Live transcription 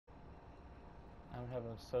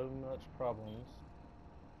having so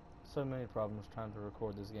many problems trying to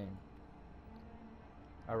record this game.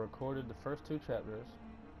 I recorded the first 2 chapters,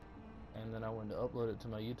 and then I went to upload it to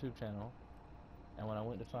my YouTube channel, and when I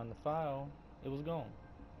went to find the file, it was gone.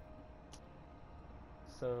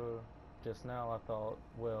 So just now I thought,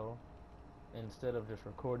 well, instead of just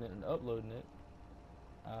recording it and uploading it,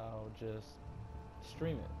 I'll just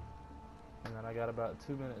stream it. And then I got about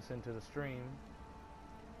 2 minutes into the stream,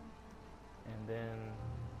 and then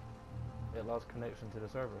it lost connection to the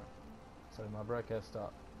server, so my broadcast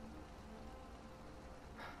stopped.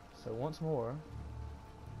 So once more,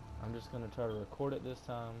 I'm just going to try to record it this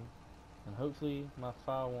time, and hopefully my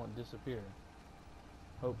file won't disappear.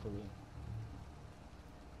 Hopefully.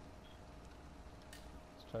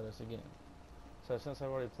 Let's try this again. So since I've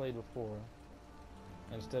already played before,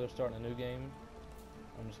 instead of starting a new game,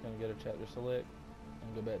 I'm just going to go to chapter select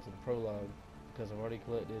and go back to the prologue, because I've already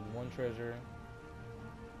collected 1 treasure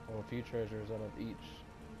or a few treasures out of each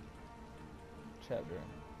chapter.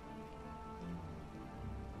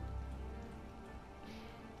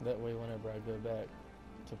 That way whenever I go back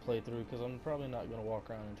to play through, because I'm probably not going to walk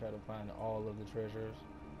around and try to find all of the treasures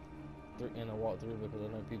in a walkthrough, because I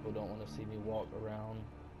know people don't want to see me walk around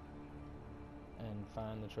and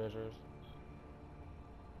find the treasures.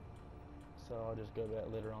 So I'll just go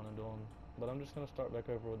back later on and do them. But I'm just going to start back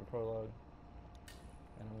over with the prologue,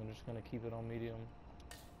 and I'm just going to keep it on medium.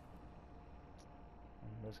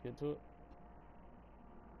 And let's get to it.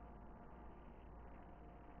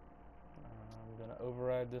 I'm going to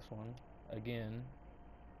override this one again.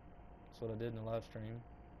 That's what I did in the live stream.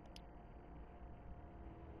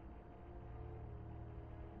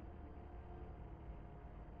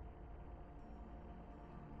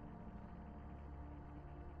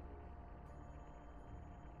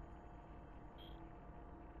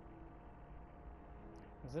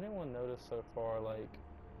 Has anyone noticed so far, like,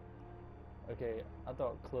 okay, I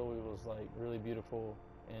thought Chloe was like really beautiful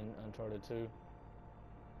in Uncharted 2.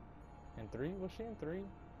 In 3? Was she in 3?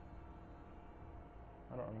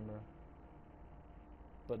 I don't remember.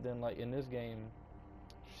 But then like in this game,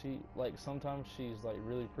 she, like, sometimes she's like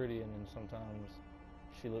really pretty, and then sometimes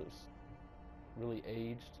she looks really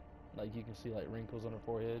aged. Like you can see like wrinkles on her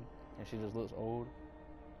forehead, and she just looks old.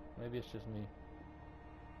 Maybe it's just me.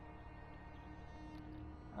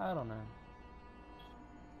 I don't know.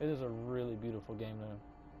 It is a really beautiful game though,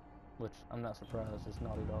 which I'm not surprised, it's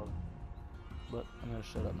Naughty Dog. But I'm gonna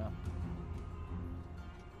shut up now.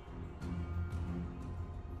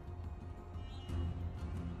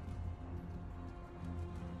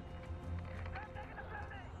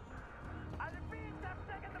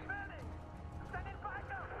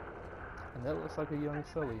 And that looks like a young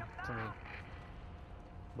Sully to me.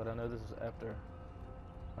 But I know this is after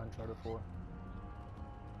Uncharted 4.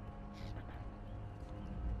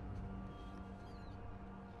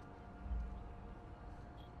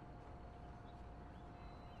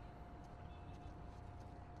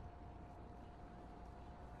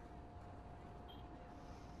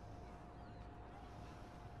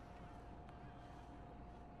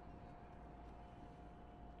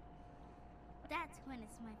 That's when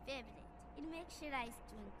it's my favorite. It makes your eyes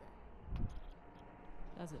twinkle.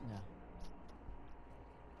 Does it now?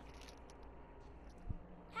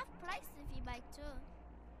 Half price if you buy 2.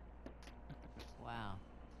 Wow.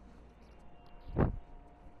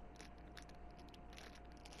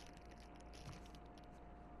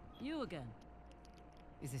 You again?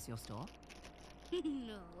 Is this your store?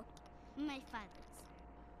 No, my father's.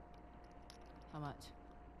 How much?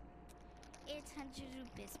 800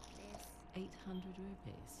 rupees, please. 800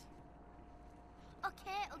 rupees.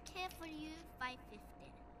 Okay, for you,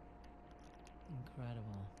 550.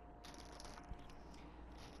 Incredible.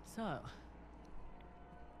 So,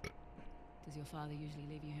 does your father usually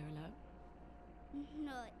leave you here alone?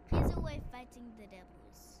 No, he's away fighting the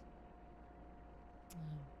devils. Oh.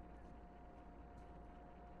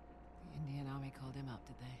 The Indian army called him up,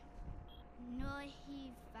 did they? No,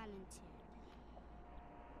 he volunteered.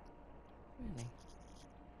 Really?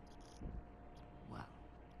 Well,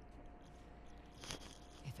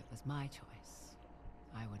 if it was my choice,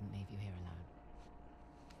 I wouldn't leave you here alone.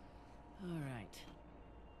 All right.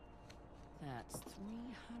 That's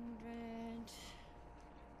 300.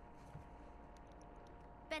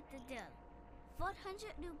 Better deal.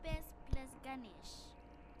 400 rupees plus Ganesh.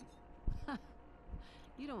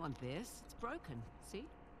 You don't want this. It's broken. See?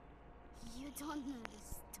 You don't know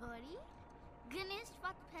the story? Ganesh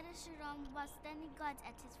fought Parashuram while standing guard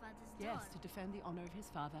at his father's door. Yes, to defend the honor of his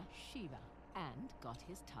father, Shiva, and got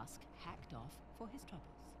his tusk hacked off for his troubles.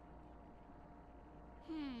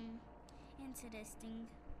 Interesting.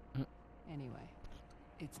 Anyway,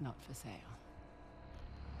 It's not for sale.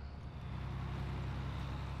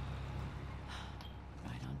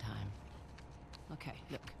 Right on time. Okay,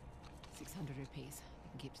 look. 600 rupees. You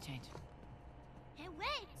can keep the change. Hey,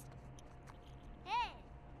 wait! Hey!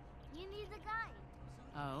 You need a guide.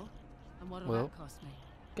 Oh? And what'll Well. that cost me?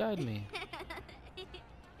 Guide me. My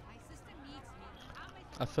sister needs me.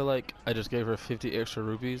 I feel like I just gave her 50 extra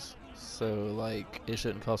rupees, so like it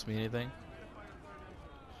shouldn't cost me anything.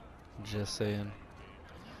 Just saying.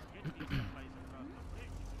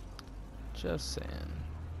 Just saying.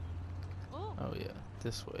 Oh yeah,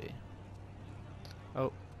 this way.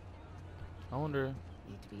 Oh, I wonder.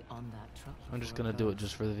 Need to be on that truck. I'm just before gonna do it goes.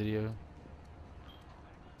 just for the video.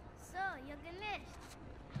 So, you're Ganesh.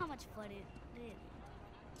 How much for it, really?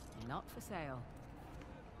 Not for sale.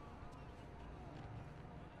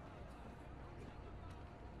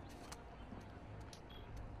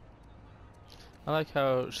 I like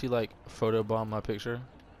how she like photobombed my picture.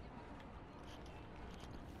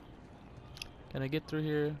 Can I get through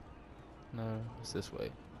here? No, it's this way.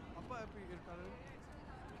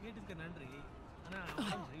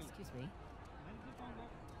 Excuse me.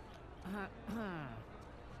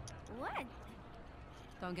 What?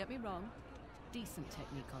 Don't get me wrong. Decent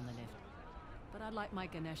technique on the lift. But I'd like my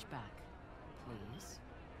Ganesh back. Please.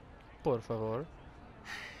 Por favor.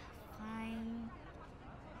 Fine.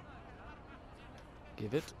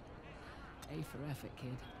 Give it. A for effort,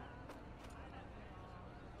 kid.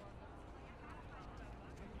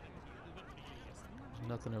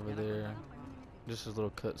 Nothing over there. Just a little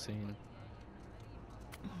cutscene.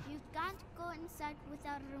 You can't go inside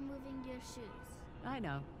without removing your shoes. I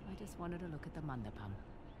know. I just wanted to look at the mandapam.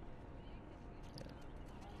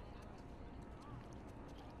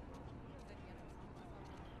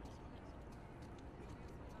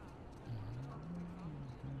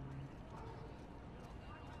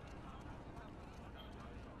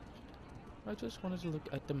 I just wanted to look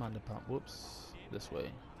at the mandapam. Whoops. This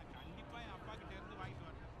way.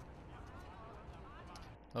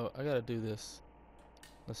 Oh, I gotta do this.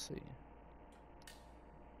 Let's see.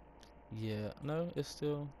 Yeah, no, it's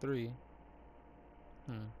still 3.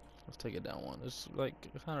 Let's take it down 1. It's like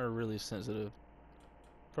kind of really sensitive.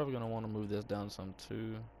 Probably gonna want to move this down some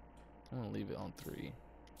too. I'm gonna leave it on 3.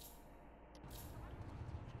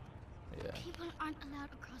 Yeah. People aren't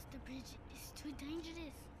allowed across the bridge. It's too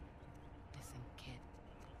dangerous. Listen, kid.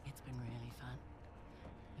 It's been really fun.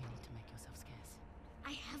 You need to make yourself scarce.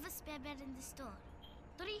 I have a spare bed in the store.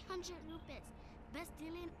 300 rupees. Best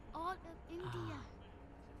deal in all of India.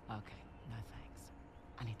 Okay, no thanks.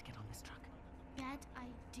 I need to get on this truck. Bad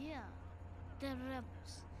idea. They're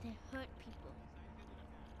rebels. They hurt people.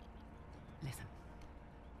 Listen.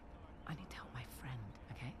 I need to help my friend,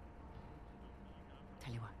 okay?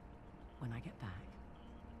 Tell you what. When I get back,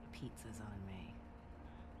 pizza's on me.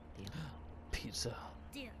 Deal? Pizza.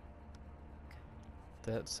 Deal.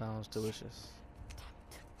 That sounds delicious.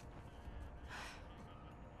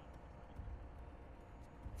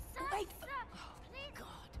 Sir, Wait. sir, please.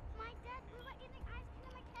 God. My dad, we were eating ice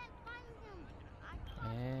cream. I can't find him.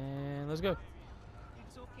 And let's go.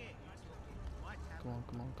 It's okay. What Come on,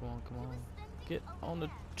 come on, come on, come He was on. standing Get over on the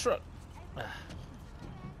there. truck. Wait,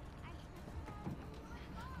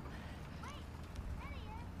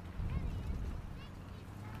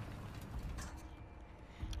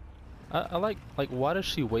 I like why does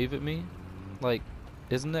she wave at me? Like,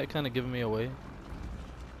 isn't that kind of giving me away?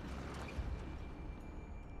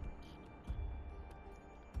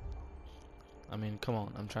 I mean, come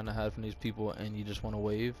on, I'm trying to hide from these people and you just want to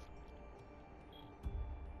wave?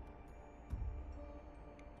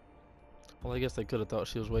 Well, I guess they could have thought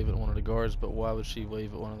she was waving at one of the guards, but why would she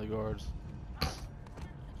wave at one of the guards?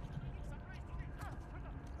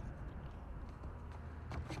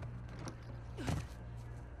 Those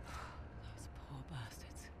poor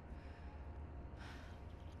bastards.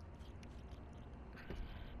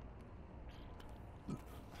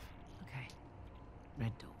 Okay.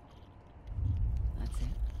 Red door. That's it.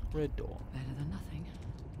 Red door. Better than nothing.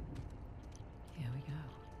 Here we go.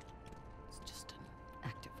 It's just an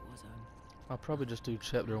active war zone. I'll probably just do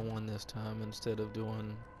chapter 1 this time instead of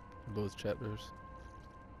doing both chapters.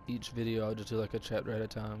 Each video I'll just do like a chapter at a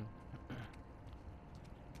time.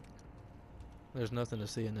 There's nothing to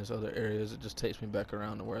see in those other areas, it just takes me back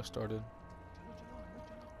around to where I started.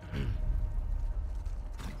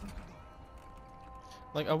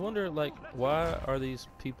 Like, I wonder, like, why are these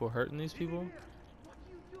people hurting these people?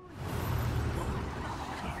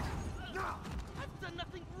 I've done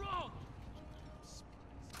nothing wrong.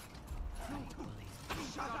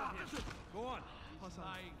 Go on.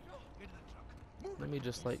 Get in the truck. Let me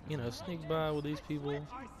just, like, you know, sneak by with these people.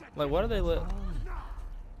 Like, why do they let...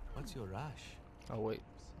 What's your rush? Oh wait.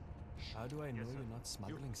 How do I know you're not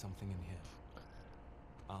smuggling something in here?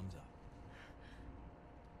 Arms up.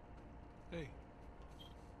 Hey,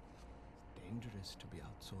 It's dangerous to be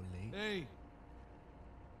out so late. hey.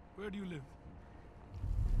 Where do you live?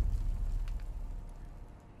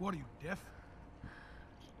 What are you, deaf?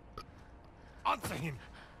 Answer him!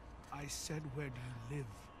 I said, where do you live?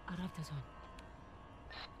 Arabtazon.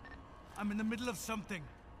 I'm in the middle of something.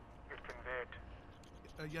 You can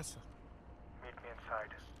wait. Yes, sir. Meet me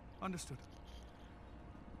inside. Understood.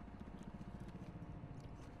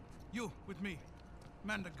 You, with me.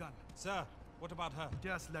 Man the gun. Sir, what about her?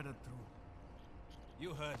 Just let her through.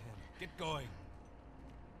 You heard him. Get going.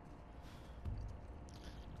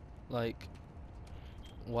 Like,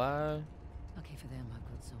 why? Lucky for them, I've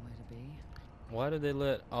got somewhere to be. Why did they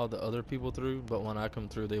let all the other people through, but when I come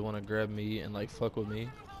through, they want to grab me and like fuck with me?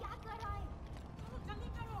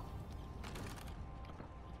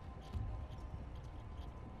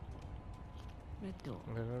 Red door.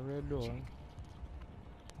 I got a red door. Check.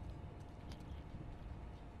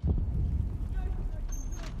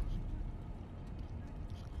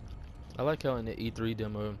 I like how in the E3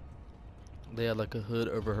 demo, they had like a hood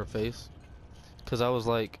over her face. Cause I was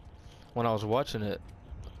like, when I was watching it,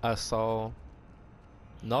 I saw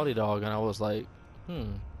Naughty Dog and I was like,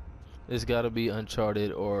 it's gotta be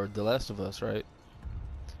Uncharted or The Last of Us, right?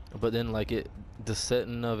 But then like the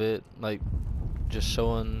setting of it, like just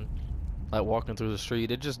showing, like walking through the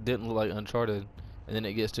street, it just didn't look like Uncharted. And then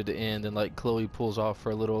it gets to the end and like Chloe pulls off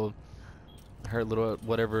her little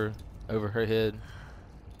whatever over her head.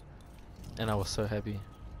 And I was so happy.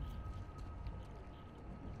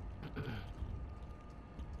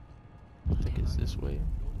 I think it's this way.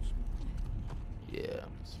 Yeah.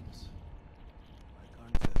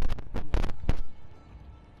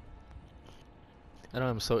 And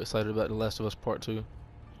I'm so excited about The Last of Us Part 2.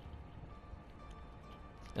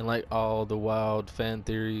 And like all the wild fan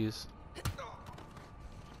theories.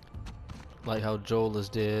 Like how Joel is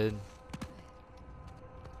dead.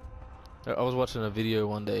 I was watching a video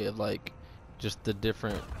one day of like just the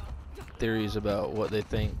different theories about what they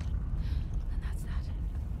think. And that's that.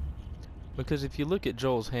 Because if you look at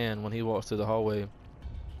Joel's hand when he walks through the hallway,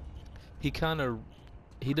 he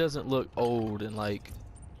doesn't look old, and like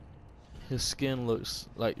his skin looks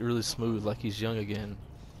like really smooth, like he's young again.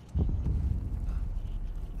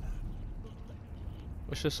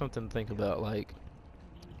 It's just something to think about. Like,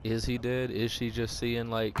 is he dead? Is she just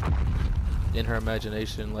seeing like in her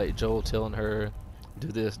imagination like Joel telling her do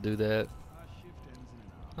this, do that?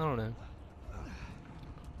 I don't know.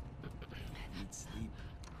 Need sleep.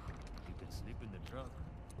 You can sleep in the truck.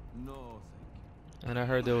 No, thank And I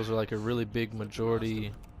heard there was like a really big majority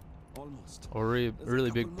you. Almost. or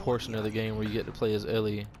really big portion of the game where you get to play as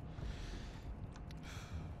Ellie.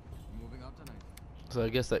 Moving out tonight. So I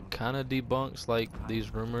guess that kind of debunks like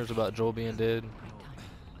these rumors about Joel being dead.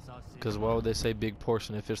 Because why would they say big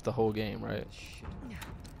portion if it's the whole game, right?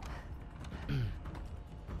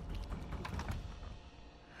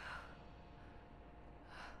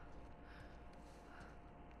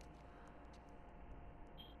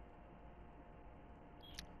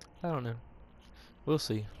 I don't know. We'll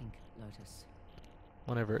see Pink lotus.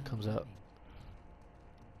 whenever it comes out.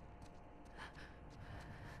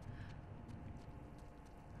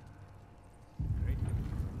 Great.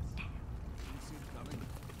 Didn't see it coming.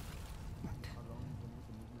 How long have you been with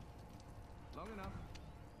the movement? Long enough.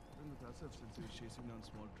 Been with Asif since he was chasing down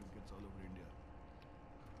small trinkets all over India.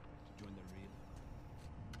 To join the real.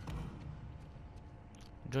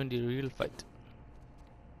 Join the real fight.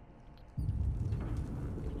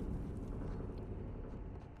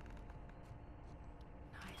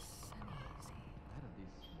 Nice and easy. Ahead of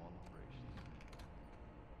these small operations,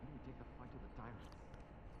 when do we take the fight to the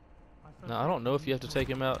tyrants? Now I don't know if you have to take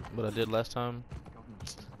him out, but I did last time.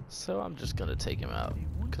 Government So I'm just gonna take him out.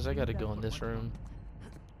 Because I gotta go in this room.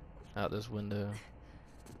 Out this window.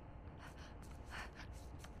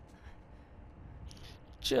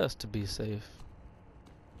 Just to be safe.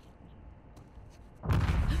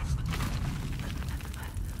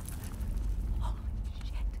 Oh,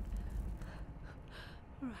 shit.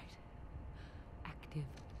 Right. Active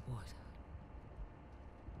water.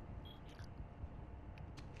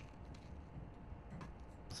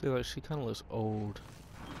 See, like, she kind of looks old.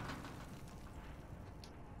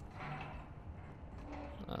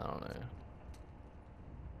 I don't know.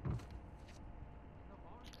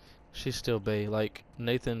 She's still bae. Like,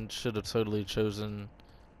 Nathan should have totally chose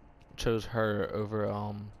her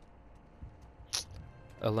over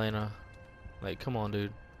Elena. Like, come on,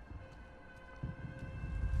 dude.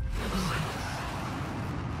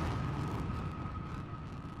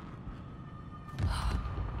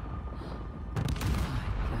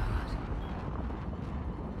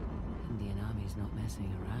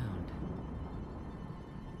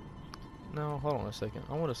 Now, hold on a second.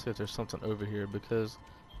 I want to see if there's something over here because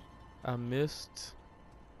I missed...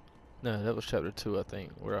 No, that was chapter 2, I think,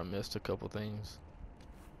 where I missed a couple things.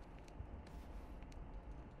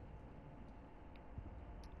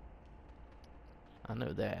 I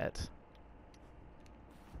know that.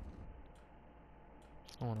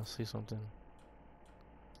 I want to see something.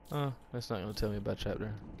 That's not going to tell me about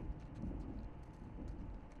chapter.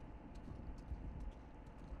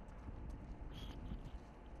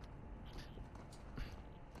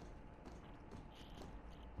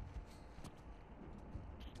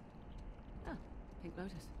 Ah, Pink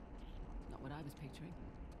Lotus. Not what I was picturing.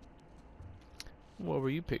 What were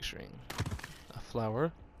you picturing? A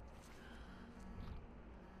flower?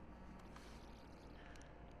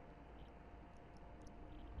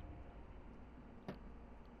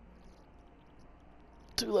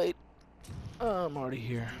 Too late. I'm already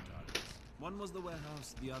here. One was the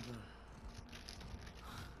warehouse, the other.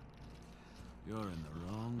 You're in the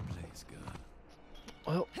wrong place, girl.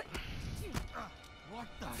 Well, What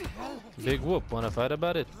the hell? big whoop. Wanna fight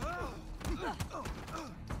about it?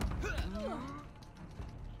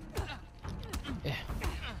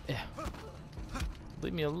 Yeah.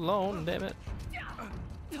 Leave me alone, damn it.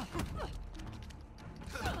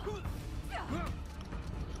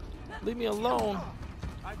 Leave me alone.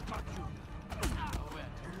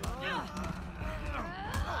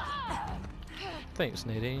 Thanks,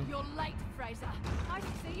 Nadine. You're late, Fraser. I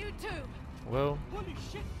see you too. Well, Holy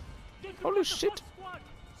shit! holy shit.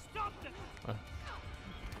 Stop them!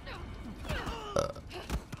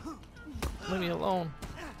 Leave me alone.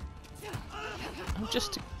 I'm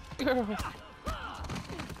just a girl.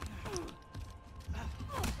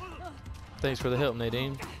 Thanks for the help,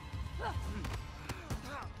 Nadine.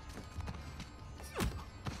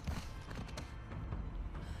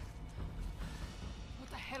 What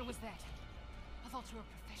the hell was that? I thought you were a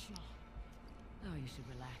professional. Oh, you should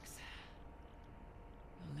relax.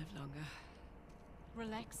 You'll live longer.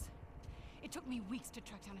 Relax? It took me weeks to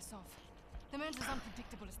track down Asov. The man's as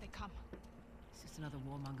unpredictable as they come. He's just another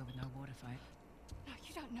warmonger with no water fight. No,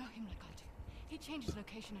 you don't know him like I do. He changes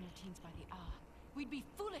location and routines by the hour. We'd be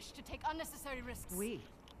foolish to take unnecessary risks. We?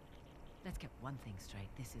 Let's get one thing straight.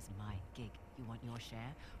 This is my gig. You want your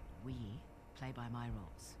share? We play by my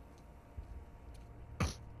rules.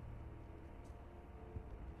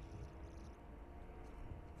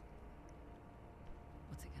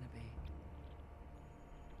 What's it gonna be?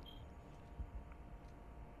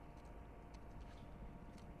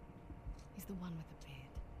 He's the one with the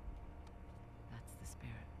beard. That's the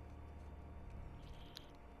spirit.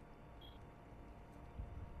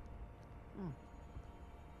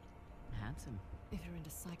 Handsome. If you're into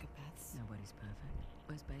psychopaths. Nobody's perfect.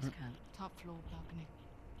 Where's base camp? Top floor balcony.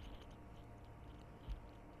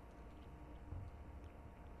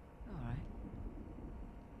 All right.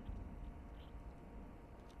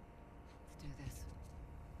 Let's do this.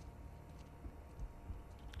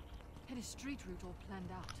 Had his street route all planned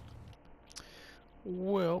out.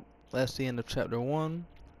 Well, that's the end of chapter 1.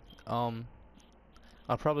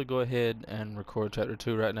 I'll probably go ahead and record chapter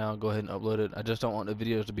 2 right now. Go ahead and upload it. I just don't want the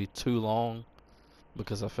videos to be too long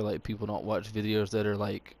because I feel like people don't watch videos that are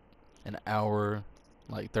like an hour,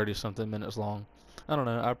 like 30 something minutes long. I don't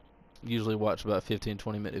know. I usually watch about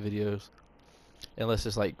 15-20 minute videos unless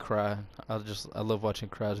it's like Cry. I love watching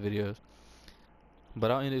Cry's videos.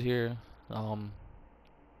 But I'll end it here.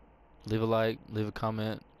 Leave a like, leave a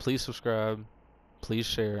comment, please subscribe, please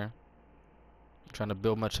share. I'm trying to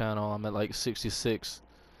build my channel. I'm at like 66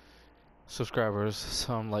 subscribers,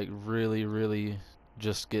 so I'm like really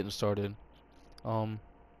just getting started. But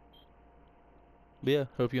yeah,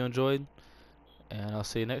 hope you enjoyed, and I'll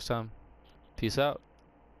see you next time. Peace out.